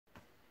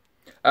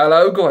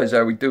Hello guys,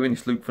 how we doing?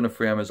 It's Luke from the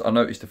Three Hammers. I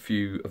noticed a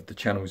few of the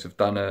channels have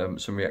done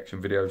some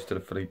reaction videos to the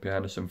Felipe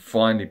Anderson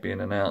finally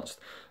being announced.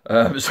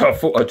 So I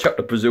thought I'd chuck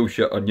the Brazil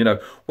shirt on. You know,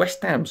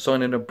 West Ham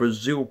signing a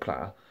Brazil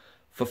player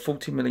for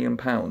 £40 million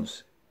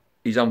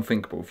is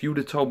unthinkable. If you would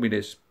have told me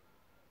this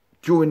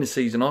during the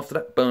season, after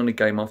that Burnley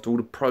game, after all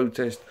the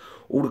protest,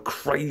 all the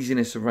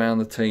craziness around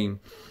the team,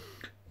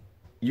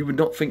 you would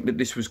not think that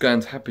this was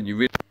going to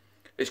happen.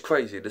 It's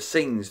crazy. The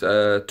scenes,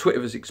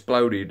 Twitter has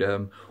exploded,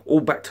 all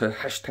back to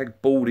hashtag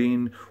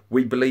balding,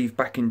 we believe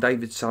back in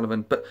David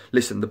Sullivan. But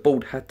listen, the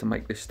board had to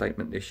make this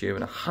statement this year,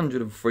 and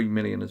 103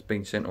 million has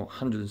been sent, or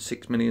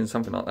 106 million,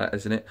 something like that,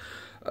 isn't it?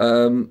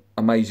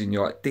 Amazing.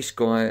 You're like, this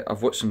guy,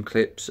 I've watched some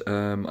clips,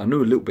 I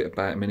knew a little bit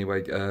about him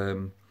anyway.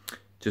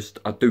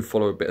 I do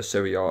follow a bit of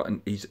Serie A,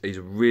 and he's a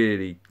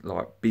really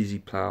busy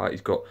player.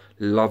 He's got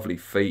lovely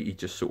feet. He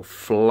just sort of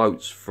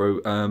floats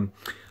through.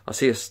 I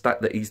see a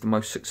stat that he's the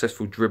most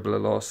successful dribbler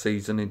last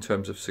season in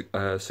terms of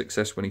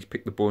success when he's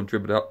picked the ball and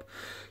dribbled up.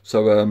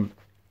 So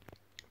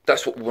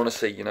that's what we want to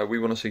see. You know, we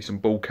want to see some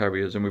ball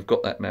carriers, and we've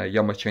got that now.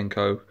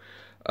 Yamachenko,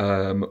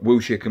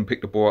 Wilshere can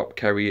pick the ball up,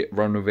 carry it,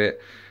 run with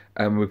it,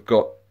 and we've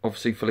got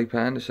obviously Felipe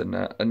Anderson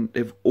now, and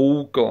they've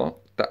all got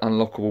that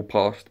unlockable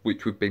pass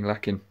which we've been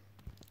lacking.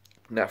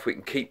 Now, if we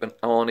can keep an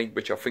Arnie,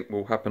 which I think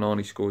will happen,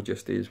 Arnie scored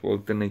yesterday as well,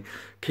 didn't he?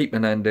 Keep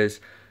Menendez,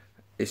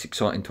 it's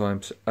exciting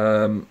times.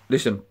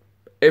 Listen,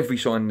 every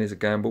signing is a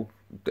gamble.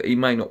 He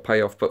may not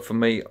pay off, but for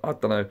me, I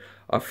don't know.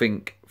 I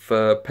think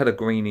for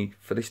Pellegrini,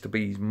 for this to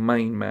be his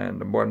main man,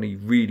 the one he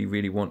really,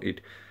 really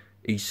wanted,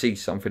 he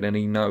sees something and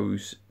he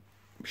knows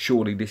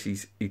surely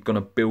he's going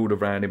to build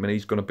around him and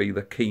he's going to be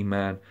the key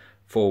man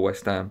for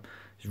West Ham.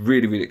 It's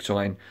really, really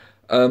exciting.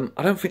 I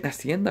don't think that's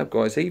the end though,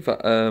 guys,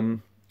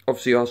 either.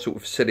 Obviously, I sort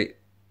of said it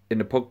in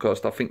the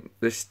podcast. I think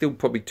there's still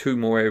probably two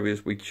more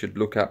areas we should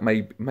look at,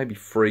 maybe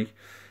three.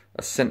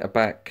 A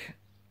centre-back,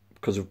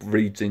 because of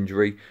Reed's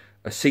injury,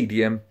 a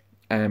CDM,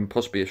 and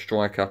possibly a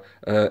striker.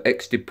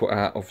 X did put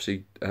out,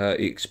 obviously,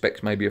 he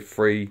expects maybe a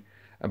free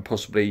and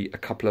possibly a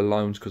couple of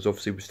loans, because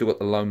obviously we've still got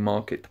the loan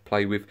market to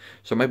play with.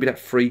 So maybe that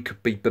free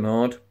could be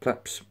Bernard,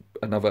 perhaps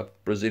another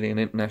Brazilian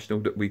international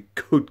that we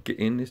could get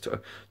in. This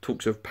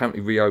talks of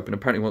apparently reopen.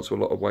 Apparently wants a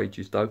lot of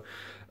wages, though.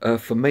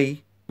 For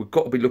me, we've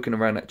got to be looking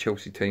around that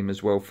Chelsea team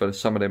as well for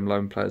some of them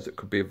loan players that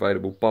could be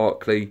available.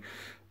 Barkley,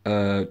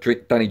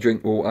 Danny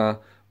Drinkwater,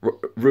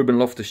 Ruben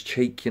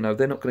Loftus-Cheek, you know,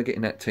 they're not going to get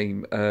in that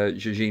team.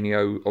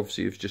 Jorginho,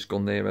 obviously, has just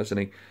gone there, hasn't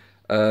he?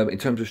 In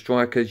terms of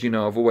strikers, you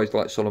know, I've always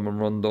liked Solomon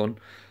Rondon.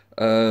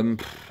 I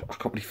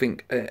can't really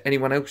think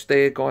anyone else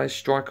there, guys,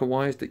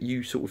 striker-wise, that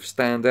you sort of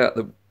stand out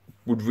that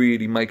would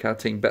really make our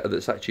team better,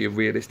 that's actually a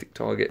realistic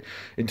target.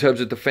 In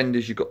terms of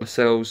defenders, you've got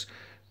Lascelles,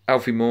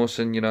 Alfie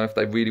Mawson, you know, if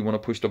they really want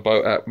to push the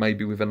boat out,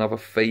 maybe with another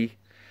fee.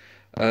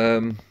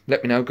 Let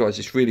me know, guys.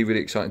 It's really,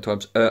 really exciting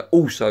times.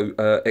 Also,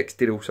 X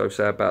did also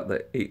say about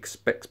that he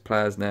expects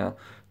players now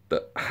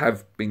that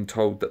have been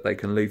told that they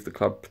can leave the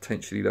club.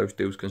 Potentially those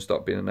deals can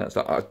start being announced.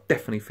 I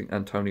definitely think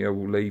Antonio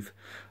will leave.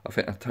 I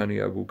think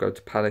Antonio will go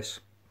to Palace.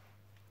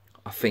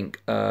 I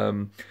think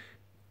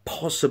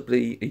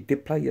possibly, he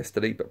did play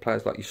yesterday, but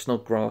players like your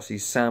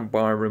Snodgrasses, Sam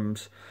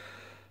Byrams,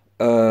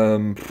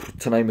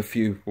 to name a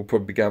few, will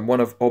probably be going. One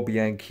of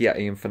Obiang,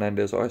 Kiati and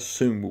Fernandez, I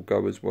assume, will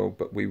go as well,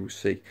 but we will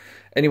see.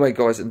 Anyway,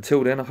 guys,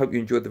 until then, I hope you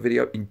enjoyed the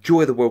video.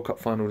 Enjoy the World Cup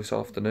final this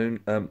afternoon.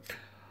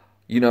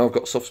 You know, I've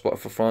got a soft spot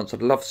for France.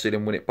 I'd love to see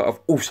them win it, but I've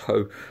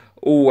also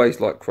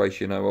always liked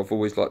Croatia. You know, I've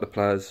always liked the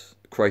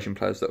Croatian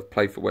players that have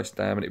played for West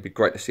Ham, and it'd be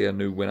great to see a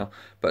new winner.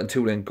 But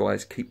until then,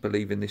 guys, keep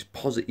believing this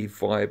positive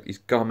vibe is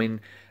coming,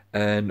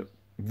 and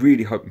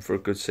really hoping for a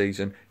good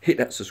season. Hit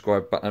that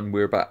subscribe button.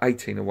 We're about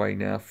 18 away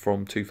now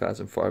from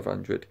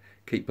 2,500.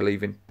 Keep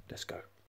believing. Let's go.